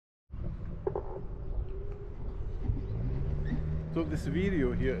So this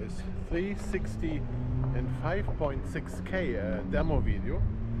video here is 360 and 5.6K demo video,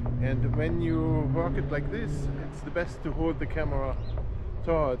 and when you work it like this, it's the best to hold the camera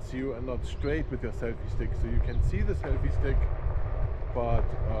towards you and not straight with your selfie stick, so you can see the selfie stick, but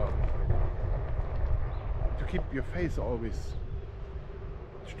to keep your face always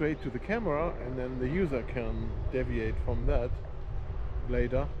straight to the camera, and then the user can deviate from that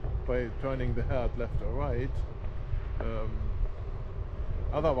later by turning the head left or right.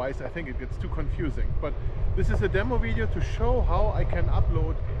 Otherwise I think it gets too confusing, but this is a demo video to show how I can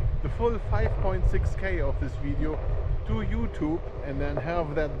upload the full 5.6K of this video to YouTube and then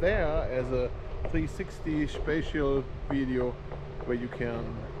have that there as a 360 spatial video where you can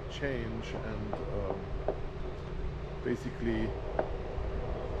change and basically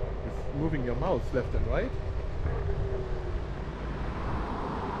with moving your mouse left and right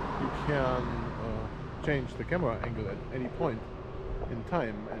you can change the camera angle at any point in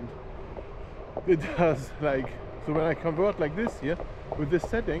time, and it does like, so when I convert like this here with this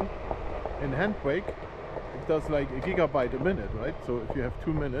setting in HandBrake, it does like a gigabyte a minute, right? So if you have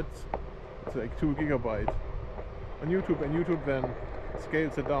 2 minutes, it's like 2 gigabyte on YouTube, and YouTube then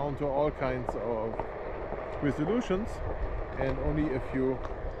scales it down to all kinds of resolutions, and only if you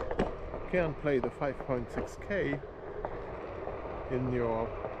can play the 5.6K in your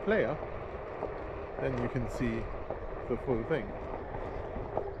player, then you can see the full thing.